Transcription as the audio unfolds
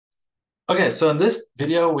Okay, so in this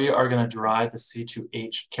video, we are going to derive the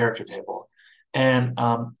C2h character table. And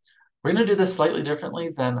we're going to do this slightly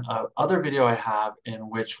differently than other video I have in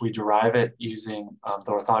which we derive it using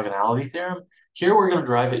the orthogonality theorem. Here, we're going to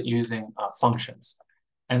derive it using functions.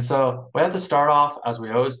 And so we have to start off, as we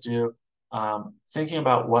always do, thinking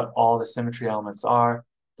about what all the symmetry elements are.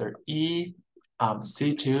 They're E,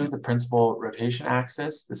 C2, the principal rotation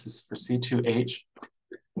axis. This is for C2h.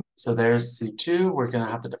 So there's C2. We're going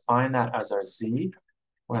to have to define that as our Z.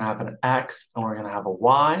 We're going to have an X and we're going to have a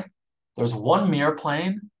Y. There's one mirror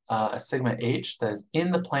plane, a sigma H, that is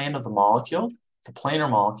in the plane of the molecule. It's a planar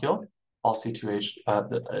molecule. All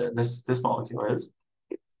C2H, this molecule is.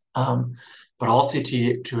 But all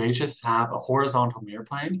C2Hs have a horizontal mirror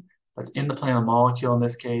plane that's in the plane of the molecule in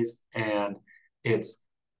this case, and it's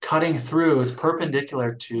cutting through, it's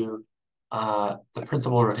perpendicular to the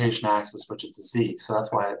principal rotation axis, which is the Z. So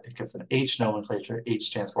that's why it gets an H nomenclature. H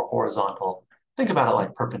stands for horizontal. Think about it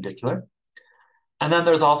like perpendicular. And then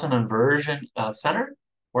there's also an inversion center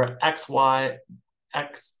where X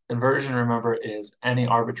inversion, remember, is any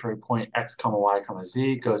arbitrary point X comma Y comma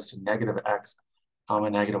Z goes to negative X comma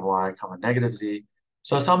negative Y comma negative Z.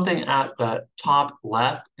 So something at the top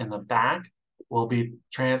left and the back will be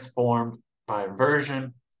transformed by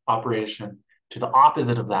inversion operation to the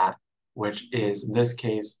opposite of that, which is, in this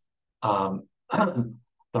case, the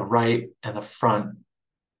right and the front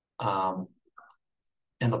and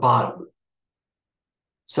the bottom.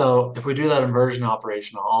 So if we do that inversion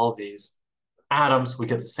operation on all of these atoms, we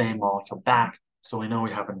get the same molecule back. So we know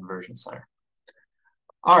we have an inversion center.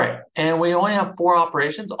 All right, and we only have 4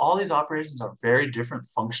 operations. All these operations are very different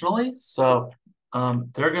functionally. So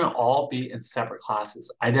they're going to all be in separate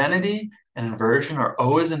classes. Identity and inversion are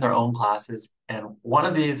always in their own classes. And one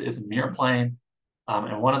of these is a mirror plane,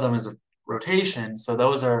 and one of them is a rotation. So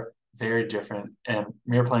those are very different. And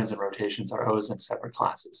mirror planes and rotations are always in separate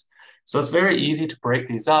classes. So it's very easy to break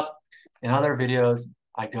these up. In other videos,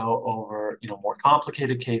 I go over more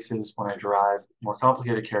complicated cases when I derive more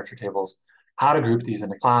complicated character tables, how to group these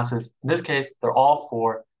into classes. In this case, they're all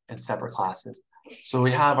 4 in separate classes. So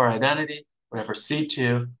we have our identity, we have our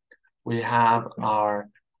C2, we have our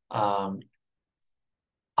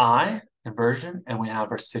I, inversion, and we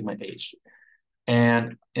have our sigma H.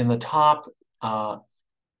 And in the top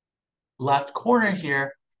left corner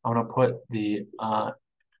here, I'm going to put the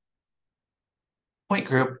point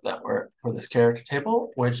group that we're for this character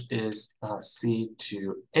table, which is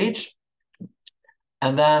C2H.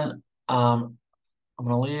 And then I'm going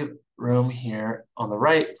to leave room here on the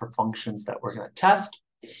right for functions that we're going to test.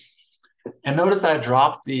 And notice that I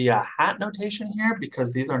dropped the hat notation here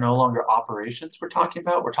because these are no longer operations we're talking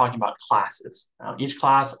about. We're talking about classes. Now, each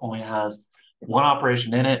class only has one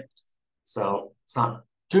operation in it, so it's not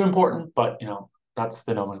too important, but that's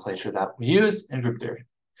the nomenclature that we use in group theory.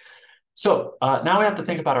 So now we have to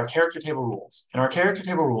think about our character table rules. And our character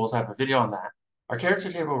table rules, I have a video on that. Our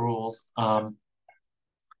character table rules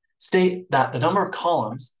state that the number of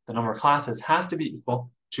columns, the number of classes, has to be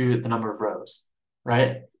equal to the number of rows,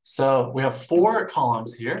 right? So we have 4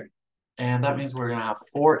 columns here, and that means we're going to have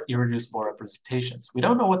 4 irreducible representations. We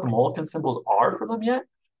don't know what the Mulliken symbols are for them yet.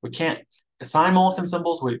 We can't assign Mulliken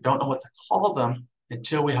symbols. We don't know what to call them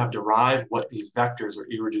until we have derived what these vectors or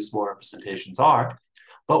irreducible representations are.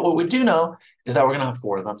 But what we do know is that we're going to have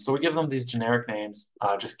 4 of them. So we give them these generic names,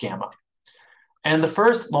 just gamma. And the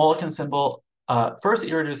first Mulliken symbol, first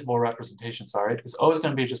irreducible representation, is always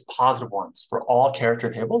going to be just positive ones for all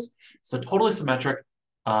character tables. It's a totally symmetric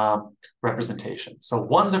representation. So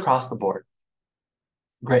 1s across the board.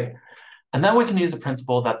 Great. And then we can use the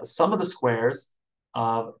principle that the sum of the squares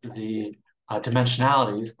of the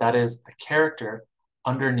dimensionalities, that is the character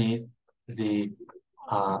underneath the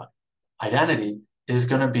identity, is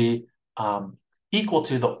going to be equal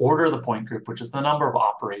to the order of the point group, which is the number of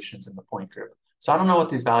operations in the point group. So I don't know what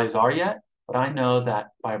these values are yet, but I know that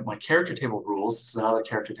by my character table rules, this is another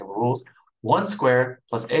character table rules, 1 squared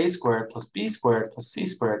plus a squared plus b squared plus c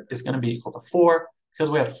squared is going to be equal to 4 because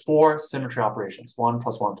we have 4 symmetry operations, 1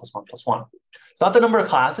 plus 1 plus 1 plus 1. It's not the number of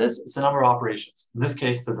classes, it's the number of operations. In this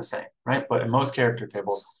case, they're the same, right? But in most character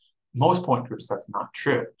tables, most point groups, that's not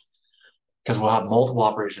true because we'll have multiple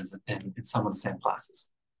operations in some of the same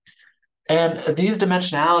classes. And these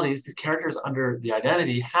dimensionalities, these characters under the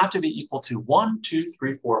identity, have to be equal to 1, 2,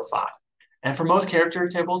 3, 4, 5. And for most character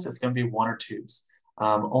tables, it's going to be 1 or 2s.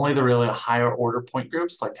 Only the really higher order point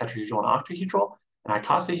groups like tetrahedral and octahedral and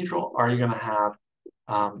icosahedral are you going to have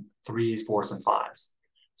 3s, 4s, and 5s.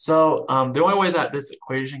 So the only way that this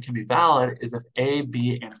equation can be valid is if A,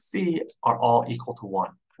 B, and C are all equal to 1.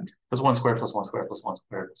 Because 1 squared plus 1 squared plus 1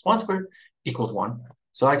 squared plus 1 squared equals 1.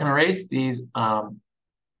 So I can erase these, and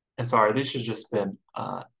sorry, these should just been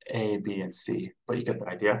A, B, and C, but you get the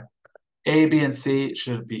idea. A, B, and C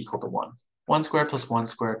should be equal to 1. 1 squared plus 1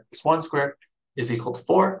 squared plus 1 squared is equal to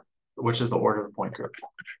 4, which is the order of the point group.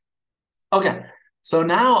 Okay, so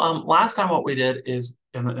now last time what we did is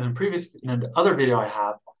in the other video I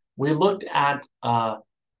have, we looked at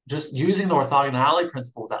just using the orthogonality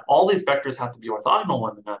principle that all these vectors have to be orthogonal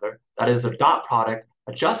one another. That is, the dot product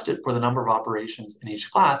adjusted for the number of operations in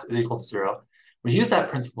each class is equal to 0. We use that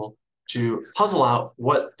principle to puzzle out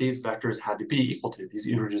what these vectors had to be equal to, these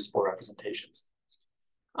irreducible representations.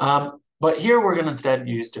 But here we're going to instead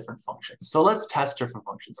use different functions. So let's test different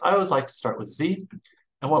functions. I always like to start with z.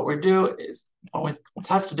 And what we do is when we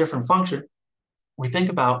test a different function, we think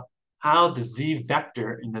about how the z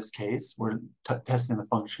vector, in this case, we're testing the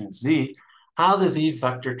function z, how the z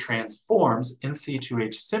vector transforms in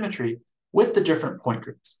C2h symmetry with the different point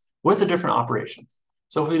groups, with the different operations.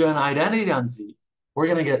 So if we do an identity on z, we're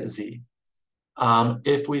going to get z.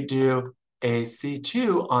 If we do a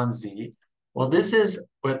C2 on z, well, this is,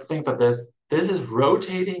 think about this, this is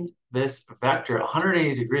rotating this vector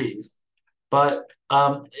 180 degrees, but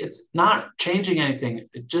it's not changing anything.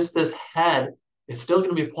 It's just this head is still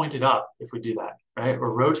going to be pointed up if we do that, right? We're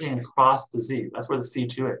rotating across the z. That's where the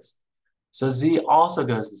C2 is. So z also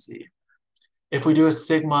goes to z. If we do a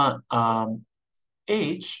sigma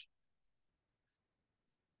h,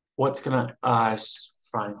 what's going to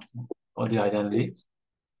find the identity?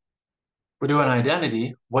 We do an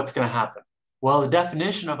identity, what's going to happen? Well, the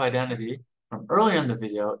definition of identity from earlier in the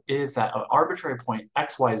video is that an arbitrary point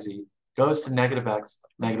x, y, z goes to negative x,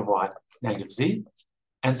 negative y, negative z.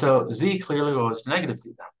 And so z clearly goes to negative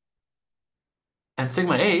z then. And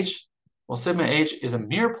sigma h, well, sigma h is a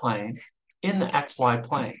mirror plane in the xy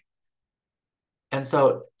plane. And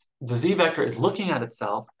so the z vector is looking at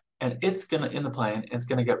itself, and it's going to, in the plane, it's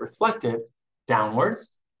going to get reflected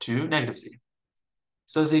downwards to negative z.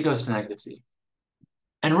 So z goes to negative z.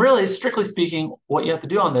 And really, strictly speaking, what you have to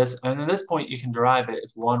do on this, and at this point you can derive it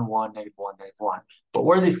as 1, 1, negative 1, negative 1. But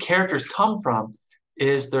where these characters come from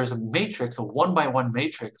is there's a matrix, a 1-by-1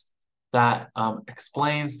 matrix that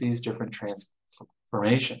explains these different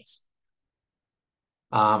transformations.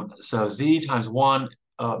 So z times 1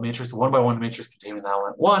 matrix, a 1-by-1 matrix containing the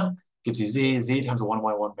element 1 gives you z. Z times a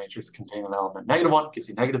 1-by-1 matrix containing the element negative 1 gives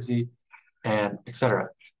you negative z, and etc.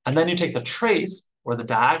 And then you take the trace or the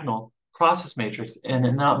diagonal across this matrix. And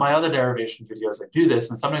in my other derivation videos, I do this.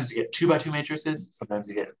 And sometimes you get 2-by-2 matrices. Sometimes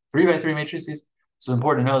you get 3-by-3 matrices. So it's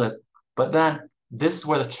important to know this. But then this is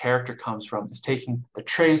where the character comes from, is taking the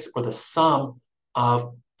trace or the sum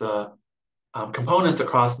of the components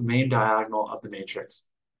across the main diagonal of the matrix.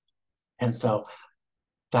 And so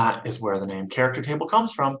that is where the name character table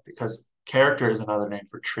comes from, because character is another name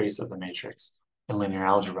for trace of the matrix in linear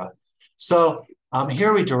algebra. So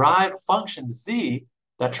here we derive function z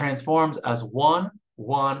that transforms as 1,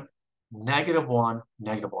 1, negative 1,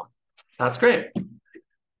 negative 1. That's great.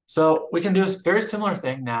 So we can do a very similar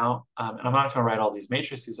thing now, and I'm not going to write all these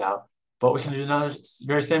matrices out, but we can do another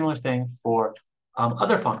very similar thing for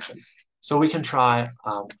other functions. So we can try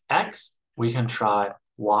x, we can try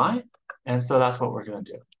y, and so that's what we're going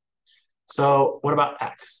to do. So what about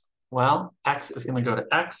x? Well, x is going to go to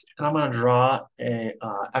x, and I'm going to draw a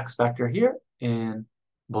x vector here in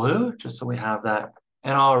blue, just so we have that.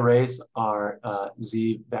 And I'll erase our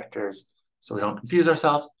z vectors so we don't confuse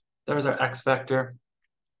ourselves. There's our x vector.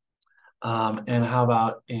 And how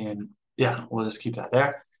about in, yeah, we'll just keep that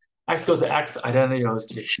there. X goes to x, identity goes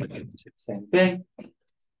to the same thing.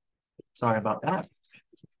 Sorry about that.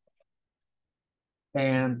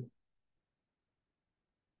 And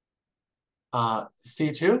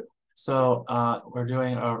C2, so we're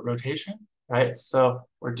doing a rotation, right? So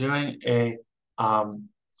we're doing a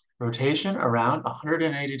rotation around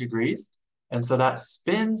 180 degrees. And so that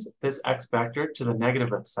spins this x vector to the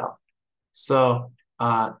negative itself. So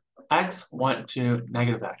x went to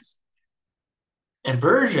negative x.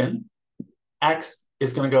 Inversion, x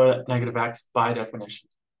is going to go to negative x by definition.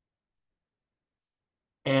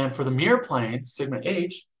 And for the mirror plane, sigma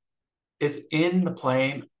h is in the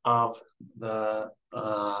plane of the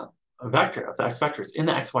vector, of the x vector. It's in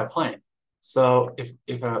the xy plane. So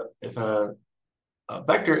if a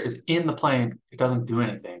vector is in the plane, it doesn't do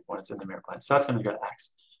anything when it's in the mirror plane. So that's going to go to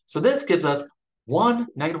x. So this gives us 1,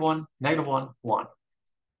 negative 1, negative 1, 1.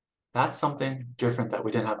 That's something different that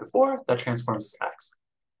we didn't have before that transforms as x.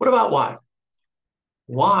 What about y?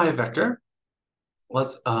 Y vector,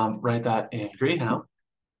 let's write that in green now.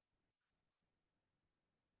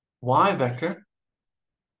 Y vector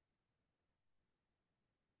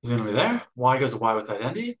is going to be there. Y goes to Y with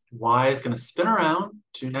identity. Y is going to spin around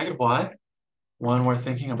to negative Y when we're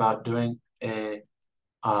thinking about doing a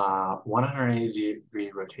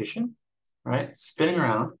 180-degree rotation, right? Spinning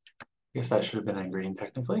around. I guess that should have been in green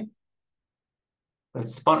technically. But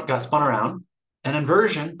it got spun around. An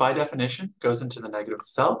inversion, by definition, goes into the negative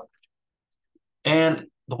self. And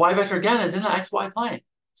the Y vector, again, is in the XY plane.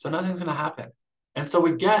 So nothing's going to happen. And so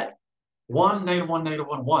we get 1, -1,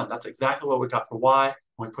 -1, 1. That's exactly what we got for Y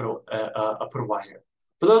when we put a Y here.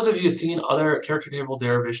 For those of you who've seen other character table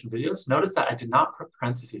derivation videos, notice that I did not put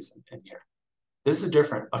parentheses in here. This is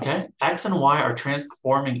different, okay? X and Y are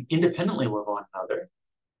transforming independently with one another.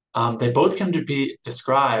 They both can be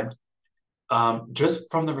described just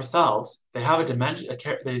from themselves. They have a dimension.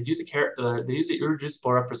 They use an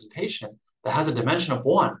irreducible representation that has a dimension of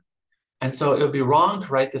 1. And so it would be wrong to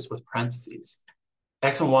write this with parentheses.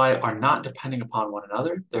 X and Y are not depending upon one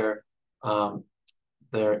another. They're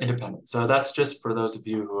independent. So that's just for those of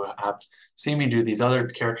you who have seen me do these other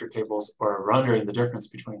character tables or are wondering the difference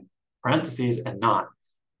between parentheses and not.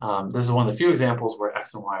 This is one of the few examples where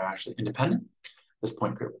X and Y are actually independent, this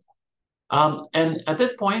point group. And at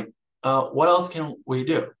this point, what else can we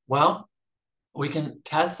do? Well, we can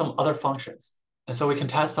test some other functions. And so we can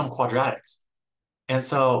test some quadratics. And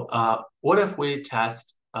so what if we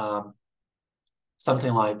test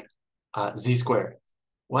something like z squared?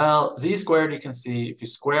 Well, z squared, you can see if you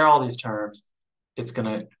square all these terms, it's going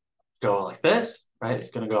to go like this, right? It's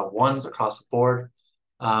going to go 1s across the board.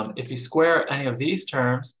 If you square any of these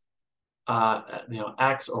terms,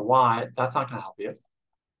 x or y, that's not going to help you.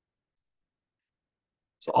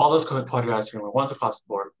 So all those quadratics are going to be 1s across the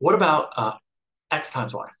board. What about x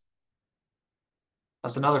times y?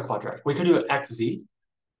 That's another quadratic. We could do xz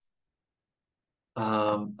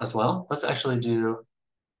as well. Let's actually do,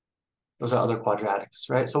 those are other quadratics,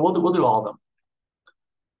 right? So we'll do all of them.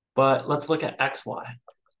 But let's look at xy.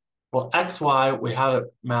 Well, xy, we have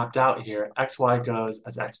it mapped out here. Xy goes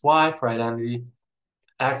as xy for identity.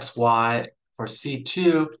 Xy for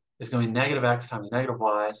C2 is going to be negative x times negative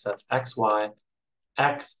y, so that's xy.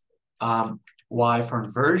 Y for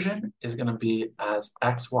inversion is going to be as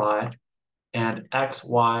xy, and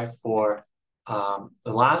xy for the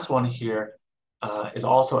last one here is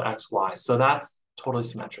also xy. So that's totally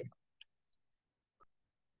symmetric.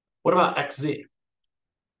 What about xz?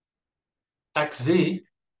 Xz,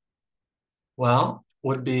 well,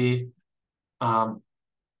 would be,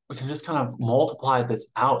 we can just kind of multiply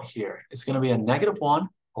this out here. It's going to be a -1,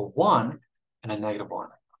 a 1, and a -1.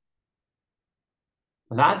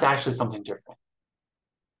 And that's actually something different.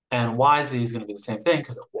 And yz is going to be the same thing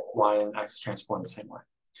because y and x transform the same way.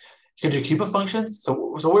 You can do cubic functions. So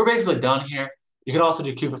we're basically done here. You could also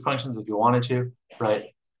do cubic functions if you wanted to,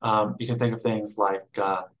 right? You can think of things like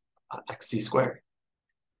xc squared.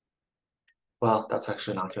 Well, that's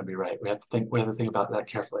actually not going to be right. We have to think about that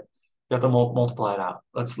carefully. You have to multiply it out.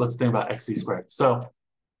 Let's think about xc squared. So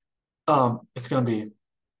it's going to be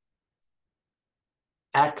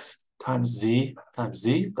x times z,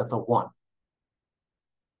 that's a 1.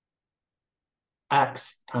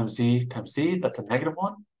 X times z, that's a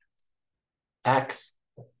 -1. X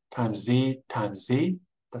times z,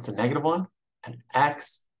 that's a -1. And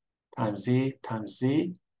x times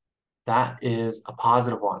z, that is a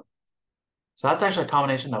 +1. So that's actually a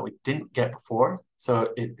combination that we didn't get before.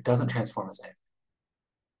 So it doesn't transform as A.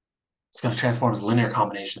 It's going to transform as a linear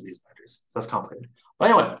combination of these vectors. So that's complicated. But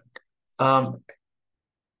anyway,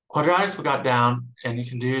 quadratics we got down, and you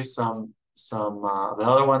can do some the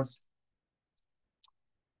other ones.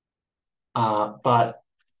 But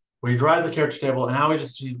we derived the character table, and now we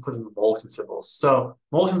just need to put in the Mulliken symbols. So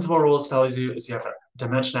Mulliken symbol rules tells you is you have a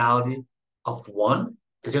dimensionality of 1.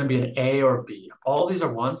 You're going to be an A or B. All these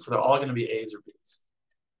are 1, so they're all going to be A's or B's.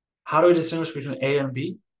 How do we distinguish between A and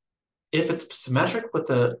B? If it's symmetric with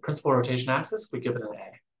the principal rotation axis, we give it an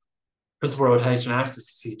A. Principal rotation axis is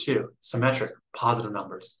C2. Symmetric, positive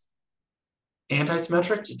numbers.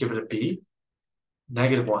 Anti-symmetric, you give it a B.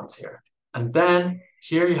 -1s here. And then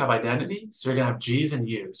here you have identity, so you're going to have G's and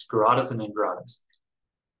U's, geratas and ingeratas.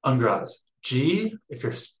 Ungeratas. G, if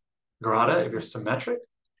you're gerata, if you're symmetric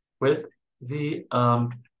with the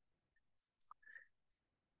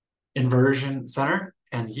inversion center,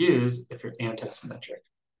 and U's if you're anti-symmetric.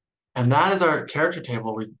 And that is our character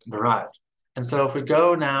table we derived. And so if we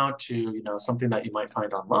go now to something that you might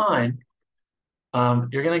find online,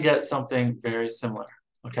 you're going to get something very similar,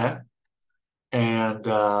 okay? And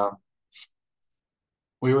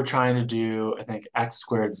we were trying to do, I think, x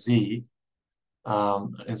squared z.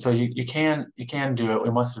 And so you can do it. We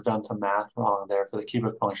must have done some math wrong there for the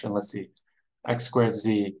cubic function. Let's see, x squared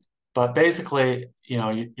z. But basically,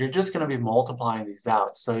 you're just going to be multiplying these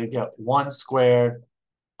out. So you get 1 squared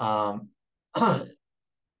um,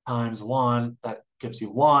 times 1, that gives you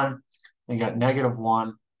 1. Then you got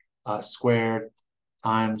 -1 squared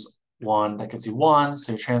times 1, that gives you 1.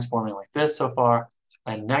 So you're transforming like this so far.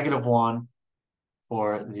 And -1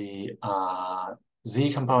 for the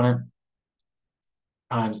z component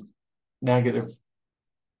times negative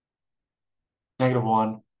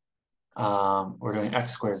 1. We're doing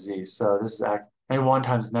x squared z. So this is x. -1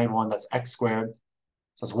 times -1, that's x squared.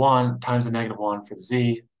 So it's 1 times the -1 for the z.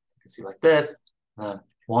 You can see like this. And then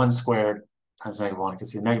 1 squared times -1, you can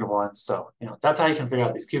see -1. So, that's how you can figure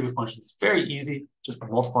out these cubic functions. It's very easy just by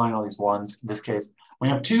multiplying all these ones. In this case, when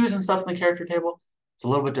you have 2's and stuff in the character table, it's a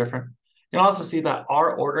little bit different. You can also see that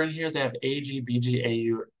our ordering here, they have A, G, B, G, A,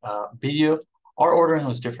 U, B, U. Our ordering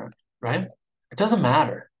was different, right? It doesn't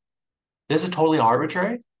matter. This is totally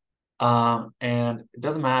arbitrary. And it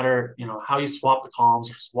doesn't matter, how you swap the columns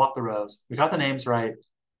or swap the rows. We got the names right,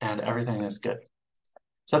 and everything is good.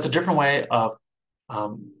 So that's a different way of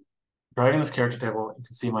deriving this character table. You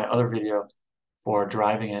can see my other video for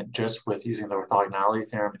deriving it just with using the orthogonality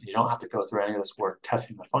theorem. You don't have to go through any of this work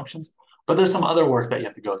testing the functions, but there's some other work that you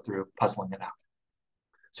have to go through puzzling it out.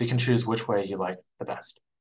 So you can choose which way you like the best.